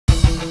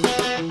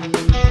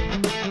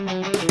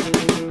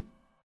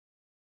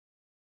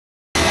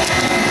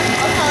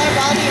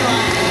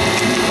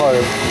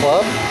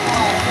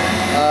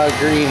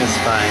green is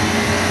fine.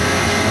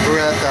 We're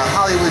at the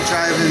Hollywood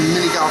Drive-In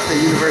Mini Golf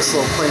at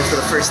Universal playing for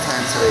the first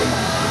time today.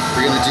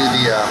 We're gonna do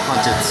the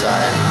haunted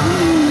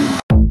side.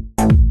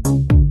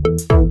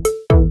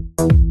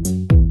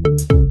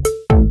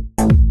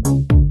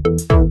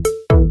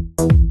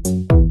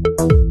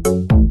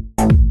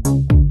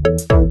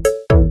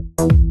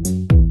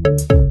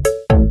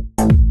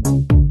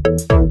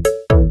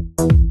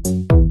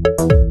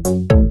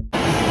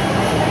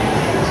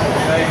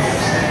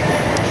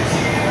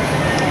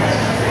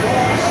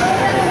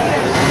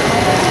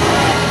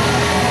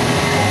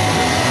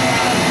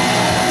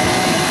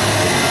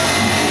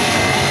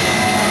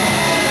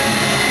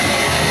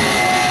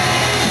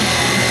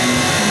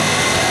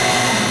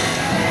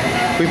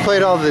 We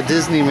played all the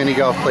Disney mini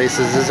golf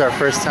places. This is our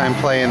first time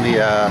playing the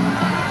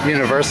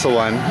Universal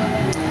one.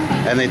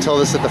 And they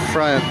told us at the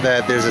front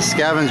that there's a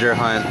scavenger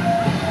hunt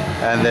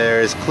and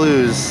there's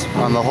clues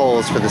on the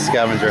holes for the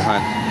scavenger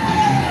hunt.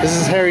 This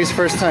is Harry's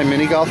first time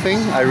mini golfing.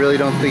 I really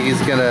don't think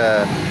he's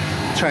gonna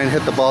try and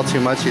hit the ball too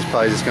much. He's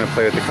probably just gonna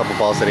play with the couple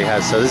balls that he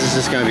has. So this is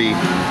just gonna be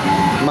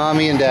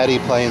mommy and daddy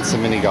playing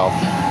some mini golf.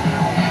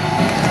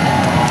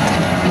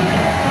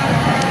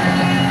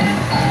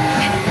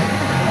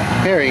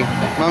 Harry,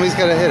 mommy's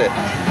gotta hit it.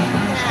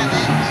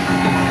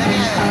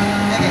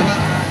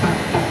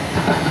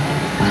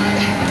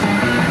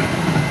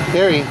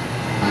 Harry,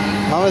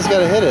 mama's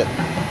gotta hit it.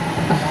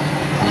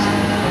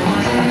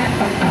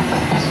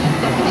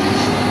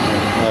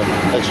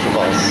 Extra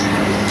balls.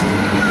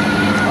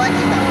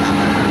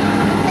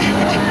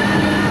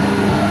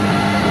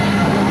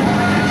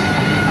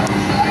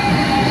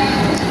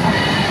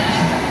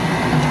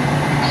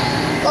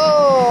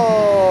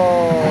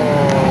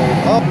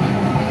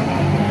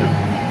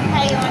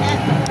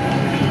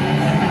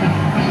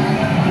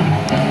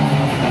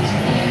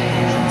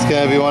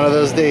 Gonna be one of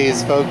those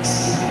days,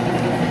 folks.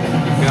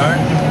 We are.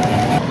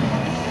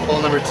 Hole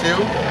number 2.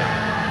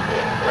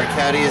 Our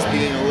caddy is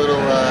being a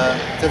little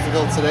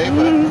difficult today,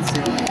 but let's see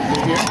what we can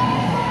do here.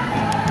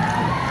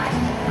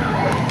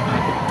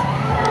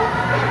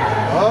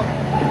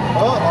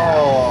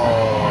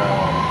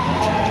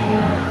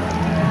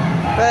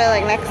 But I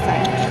like next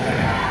time.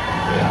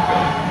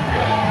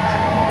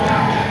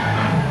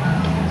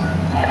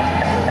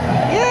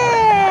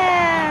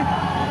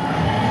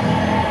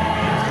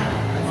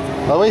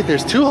 Oh wait,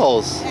 there's 2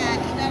 holes. Yeah, you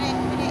got it.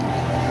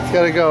 It's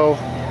gotta go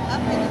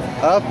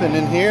up and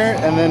in here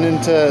and then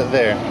into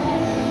there.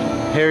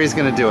 Harry's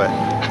gonna do it.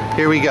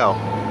 Here we go.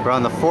 We're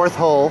on the 4th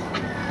hole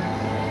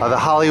of the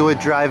Hollywood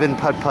Drive-In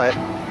Putt-Putt.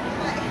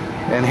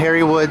 And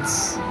Harry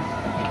Woods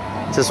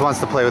just wants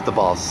to play with the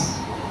balls.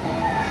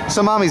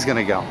 So mommy's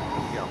gonna go.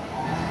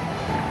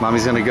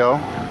 Mommy's gonna go.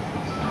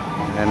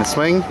 And a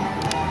swing.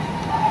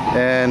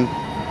 And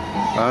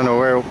I don't know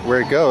where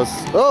it goes.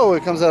 Oh,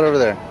 it comes out over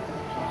there.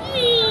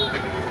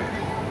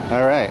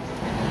 All right,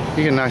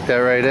 you can knock that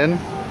right in.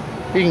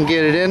 You can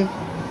get it in.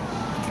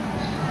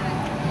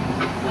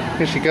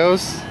 Here she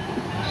goes.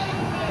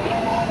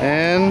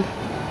 And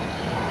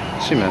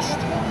she missed.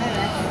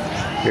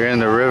 You're in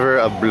the river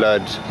of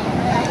blood.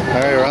 All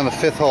right, we're on the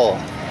 5th hole.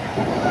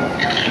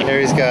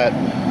 Harry's got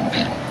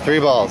 3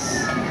 balls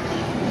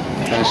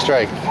and a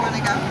strike.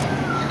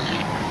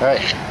 All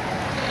right,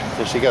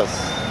 there she goes.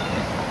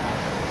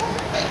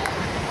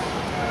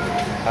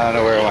 I don't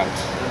know where it went.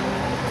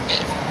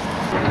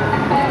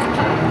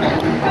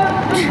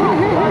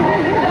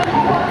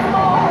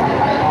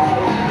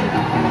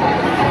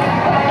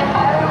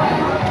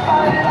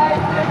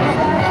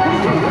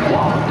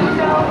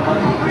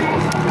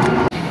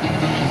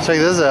 Check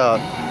this out.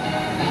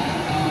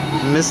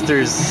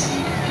 Misters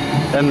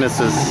and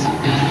Mrs.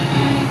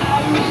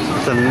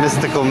 The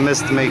mystical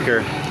mist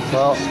maker.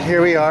 Well,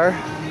 here we are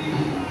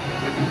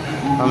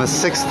on the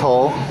 6th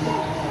hole.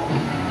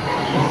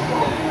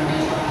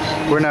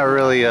 We're not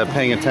really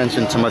paying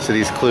attention to much of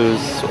these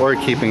clues or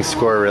keeping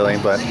score really,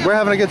 but we're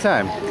having a good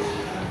time.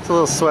 It's a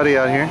little sweaty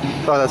out here.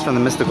 Oh, that's from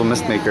the mystical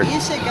mist maker.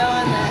 You should go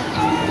on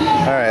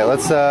that. All right,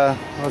 let's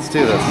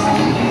do this.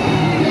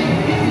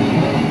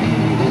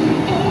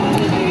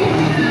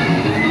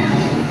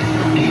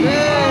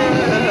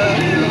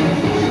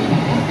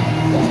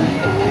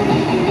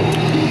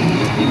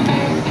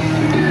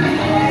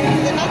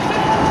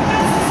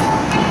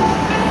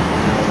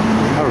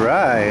 All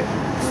right.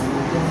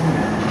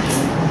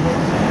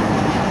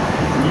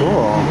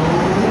 Cool.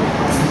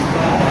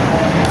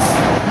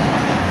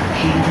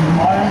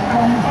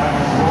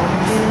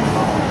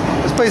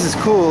 This place is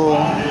cool,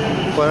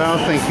 but I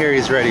don't think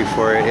Harry's ready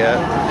for it yet.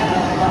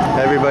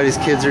 Everybody's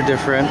kids are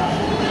different.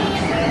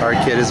 Our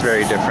kid is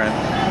very different.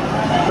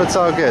 But it's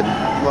all good.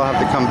 We'll have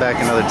to come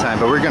back another time.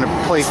 But we're gonna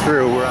play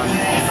through. We're on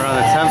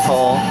the 10th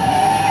hole.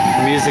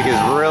 The music is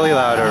really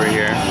loud over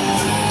here.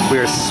 We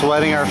are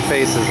sweating our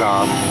faces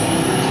off.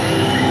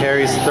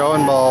 Harry's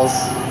throwing balls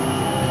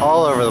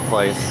all over the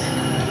place.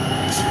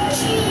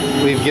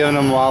 We've given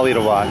him Wally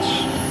to watch.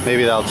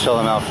 Maybe that'll chill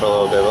him out for a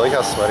little bit. But look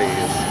how sweaty he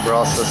is. We're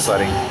all so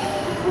sweating.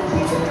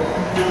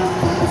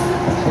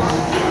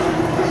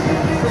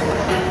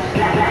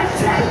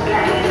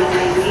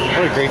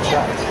 What a great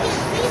shot.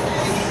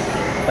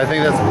 I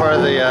think that's part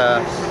of the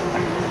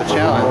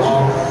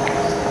challenge.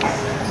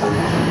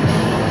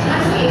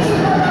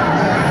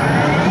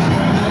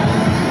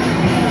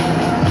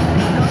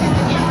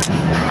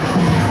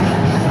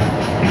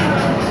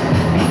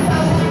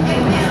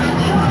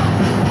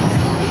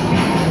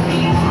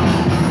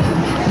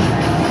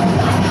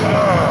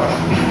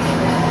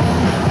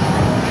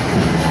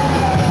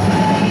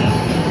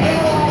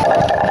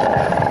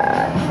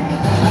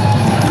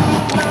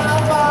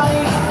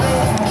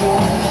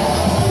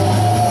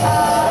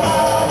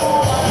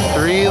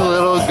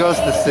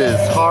 Ghostesses,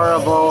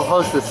 horrible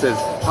hostesses,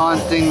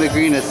 haunting the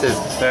greenesses,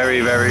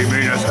 very, very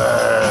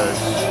meanesses.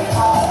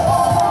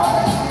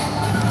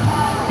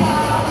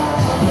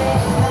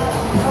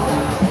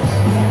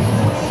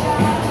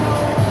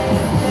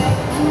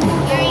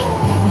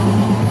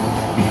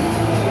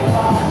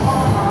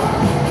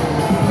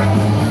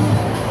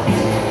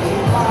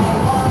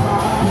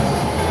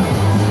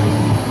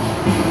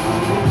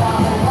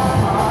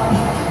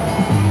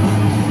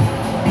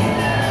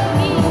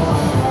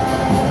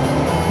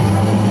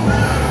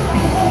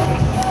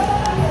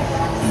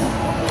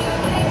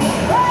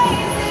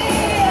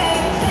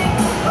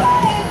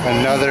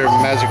 Another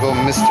magical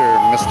Mr.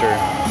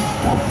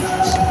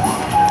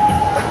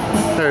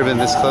 Never been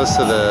this close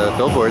to the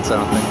billboards, I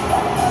don't think.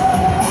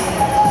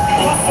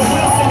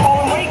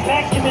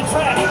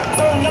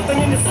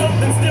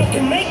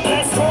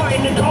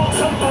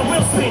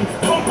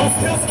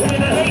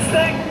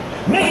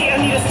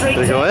 Did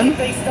it go in?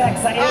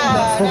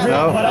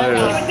 No, there it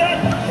is.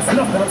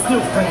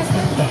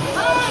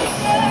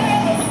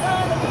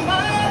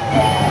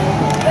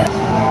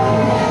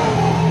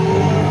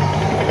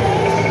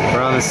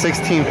 On the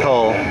 16th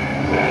hole,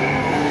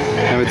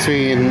 and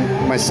between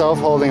myself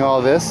holding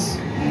all this,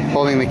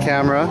 holding the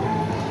camera,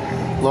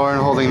 Lauren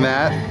holding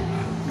that,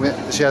 we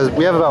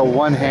have about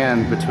one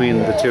hand between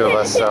the two of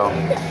us, so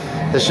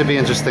this should be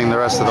interesting the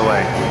rest of the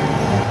way.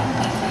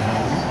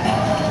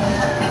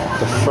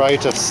 The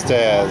Fright of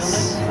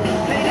Stairs.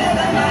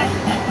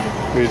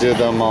 We did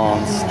the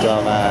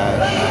Monster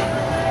Mash.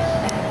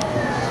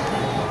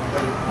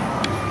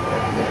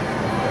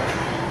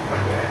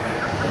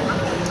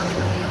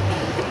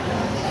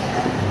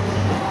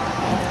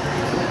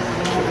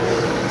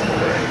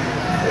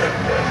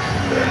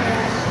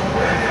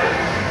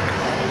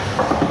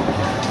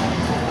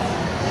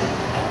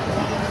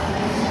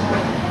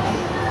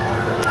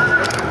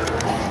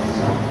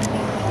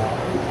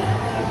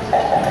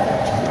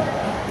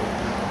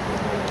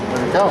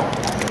 Go.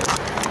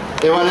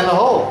 They went in the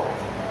hole.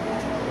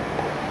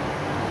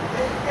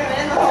 They went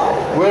in the hole?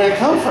 Where did it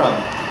come from?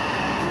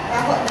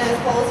 There's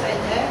holes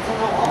right there. It's on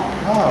the wall.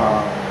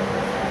 Oh.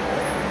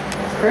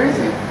 It's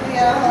crazy. We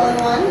got a hole in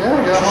one? Yeah,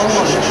 we got a hole in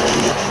one.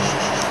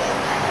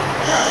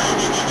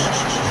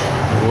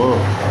 Whoa.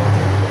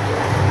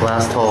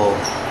 Last hole.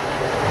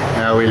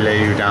 Now we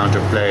lay you down to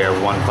play at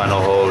one final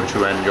hole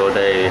to end your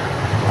day.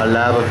 A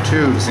lab of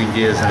tubes and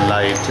gears and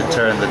light to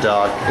turn the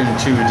dark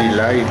into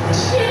delight.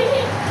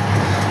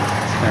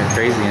 Kind of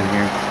crazy in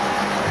here.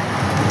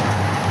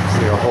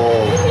 See a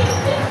whole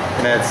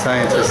mad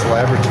scientist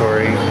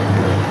laboratory.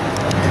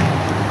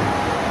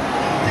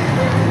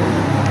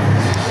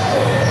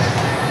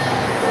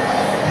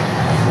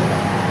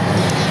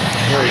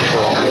 Very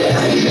cool.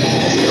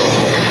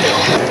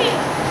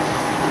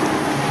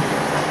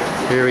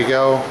 Here we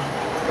go.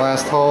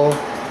 Last hole.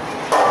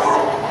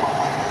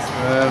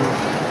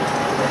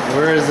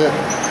 Where is it?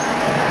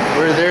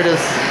 There it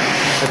is.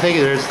 I think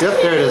it is.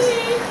 Yep, there it is.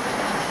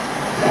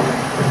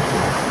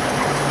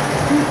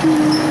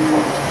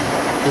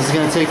 This is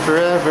gonna take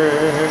forever.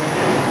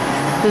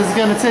 This is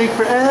gonna take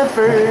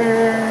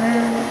forever.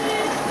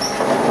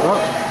 Oh.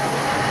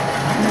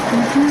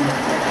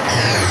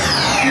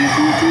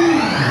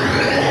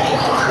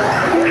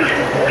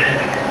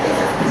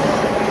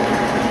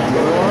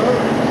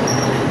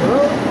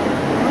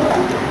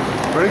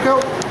 Where'd it go?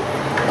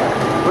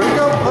 Where'd it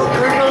go? Oh,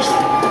 there it goes.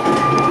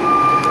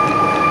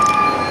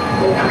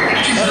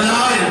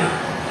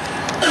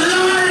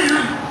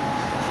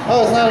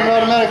 Oh, it's not an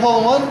automatic hole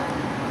in one?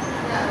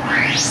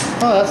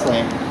 Oh, that's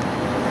lame.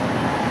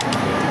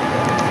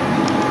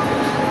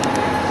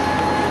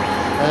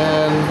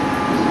 And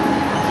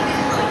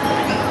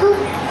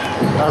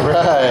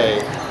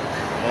alright.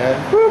 And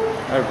whoop.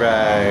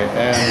 Alright.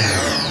 And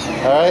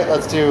alright,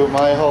 let's do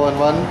my hole in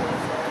one.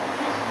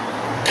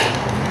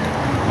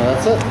 And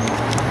that's it.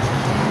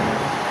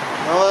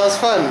 Oh, that was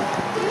fun.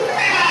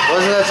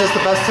 Wasn't that just the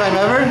best time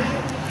ever?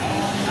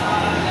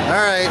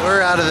 Alright,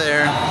 we're out of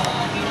there.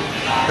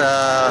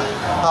 The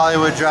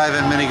Hollywood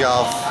Drive-In Mini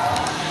Golf.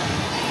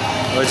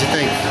 What'd you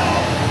think?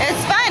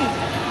 It's fun.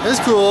 It was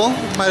cool.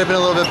 Might have been a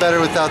little bit better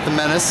without the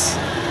menace,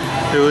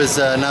 who was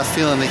not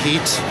feeling the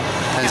heat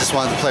and just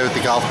wanted to play with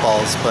the golf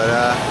balls. But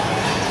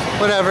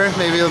whatever.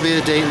 Maybe it'll be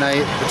a date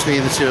night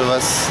between the two of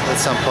us at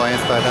some point.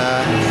 But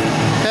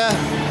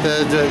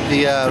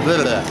yeah,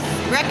 blah, blah.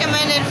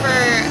 Recommended for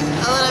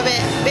a little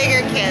bit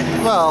bigger kids.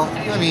 Well,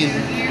 I mean,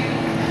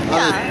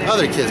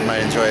 other kids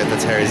might enjoy it.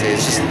 That's Harry's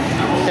age. Just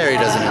Harry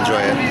doesn't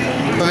enjoy it.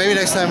 But maybe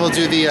next time we'll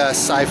do the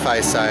sci-fi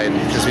side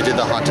because we did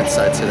the haunted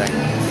side today.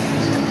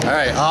 All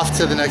right, off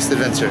to the next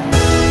adventure.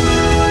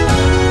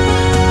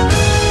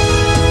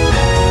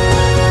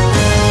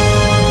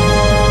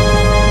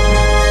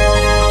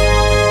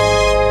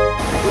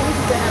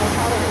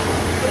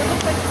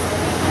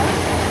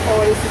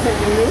 Oh, this is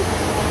something new?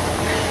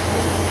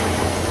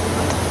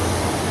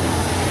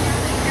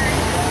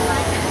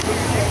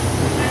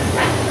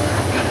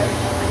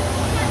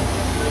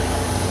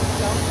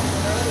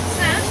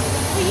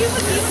 Will you be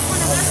with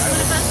one of us? One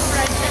of us will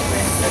ride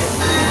separate.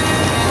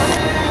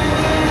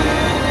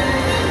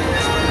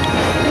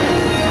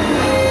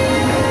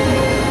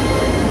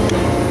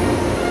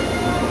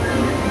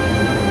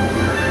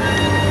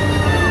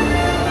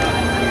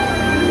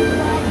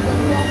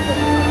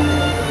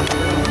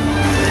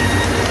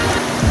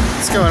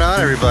 What's going on,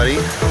 everybody?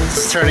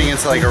 It's turning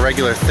into like a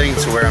regular thing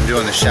to where I'm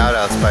doing the shout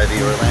outs by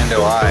the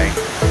Orlando Eye.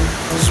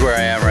 This is where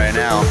I am right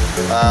now.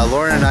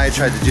 Lauren and I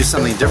tried to do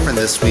something different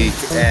this week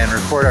and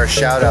record our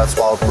shout outs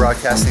while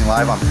broadcasting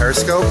live on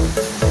Periscope.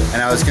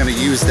 And I was going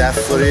to use that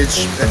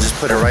footage and just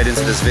put it right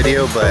into this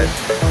video, but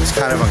it was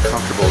kind of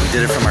uncomfortable. We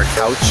did it from our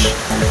couch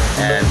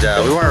and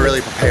we weren't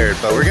really prepared,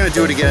 but we're going to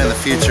do it again in the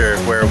future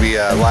where we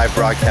live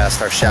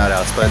broadcast our shout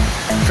outs. But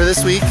for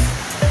this week,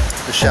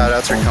 the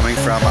shout-outs are coming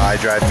from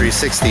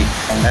iDrive360,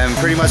 and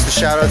pretty much the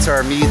shout-outs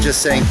are me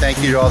just saying thank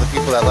you to all the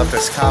people that left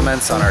us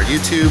comments on our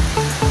YouTube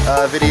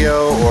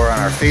video or on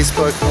our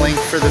Facebook link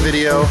for the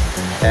video,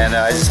 and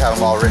I just have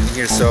them all written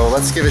here. So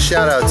let's give a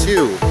shout-out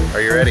to, are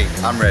you ready?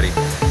 I'm ready.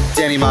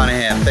 Danny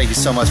Monahan, thank you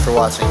so much for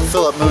watching.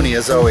 Philip Mooney,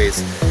 as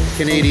always.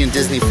 Canadian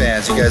Disney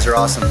fans, you guys are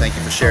awesome. Thank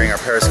you for sharing our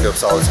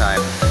Periscopes all the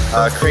time.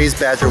 Craze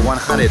Badger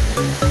 100,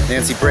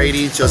 Nancy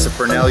Brady, Joseph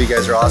Burnell, you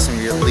guys are awesome.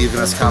 You're leaving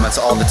us comments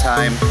all the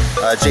time.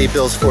 J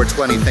Bills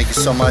 420, thank you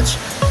so much.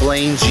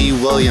 Blaine G.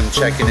 William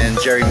checking in.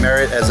 Jerry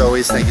Merritt, as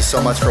always, thank you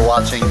so much for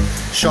watching.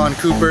 Sean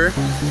Cooper,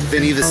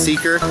 Vinny the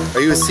Seeker.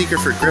 Are you a seeker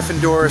for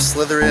Gryffindor,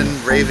 Slytherin,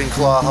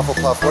 Ravenclaw,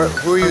 Hufflepuff?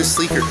 Who are you a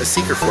seeker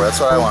for? That's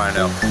what I want to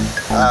know.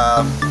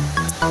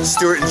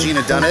 Stuart and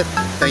Gina Dunnett,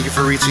 thank you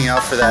for reaching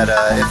out for that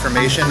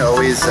information.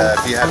 Always,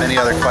 if you have any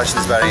other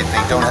questions about anything,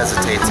 don't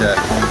hesitate to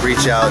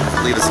reach out,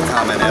 leave us a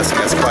comment asking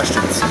us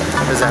questions.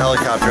 There's a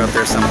helicopter up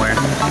there somewhere.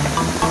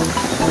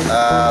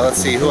 Let's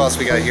see, who else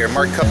we got here?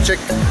 Mark Kupchik,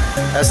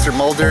 Esther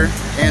Mulder,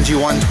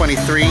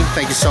 Angie123,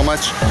 thank you so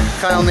much.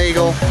 Kyle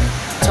Nagel,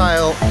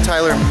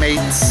 Tyler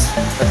Mates,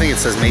 I think it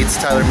says Mates,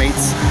 Tyler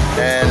Mates,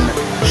 and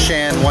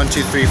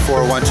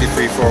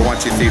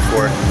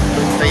Shan123412341234.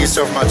 Thank you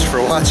so much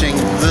for watching.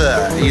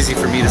 Ugh, easy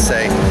for me to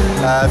say.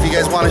 If you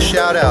guys want a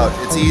shout out,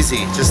 it's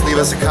easy. Just leave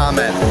us a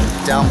comment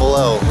down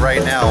below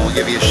right now and we'll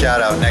give you a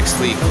shout out next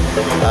week.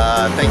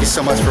 Thank you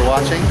so much for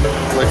watching.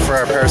 Look for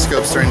our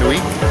Periscopes during the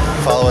week.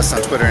 Follow us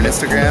on Twitter and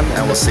Instagram,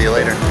 and we'll see you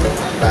later.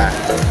 Bye.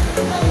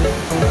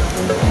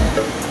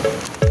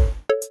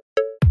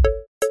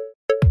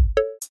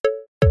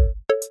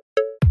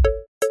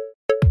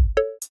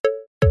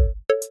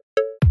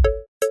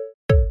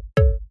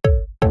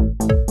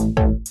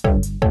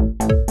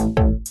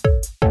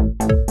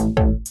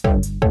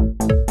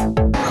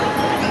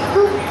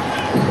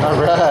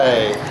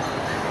 Alright,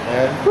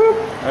 and whoop,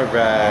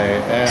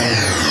 alright, and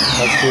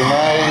let's do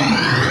my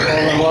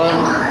all-in-one.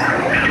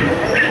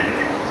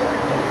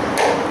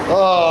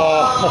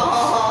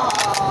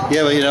 Oh!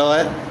 Yeah, but you know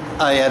what?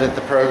 I edit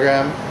the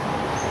program,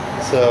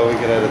 so we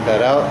can edit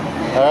that out.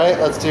 Alright,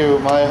 let's do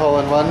my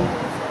hole-in-one.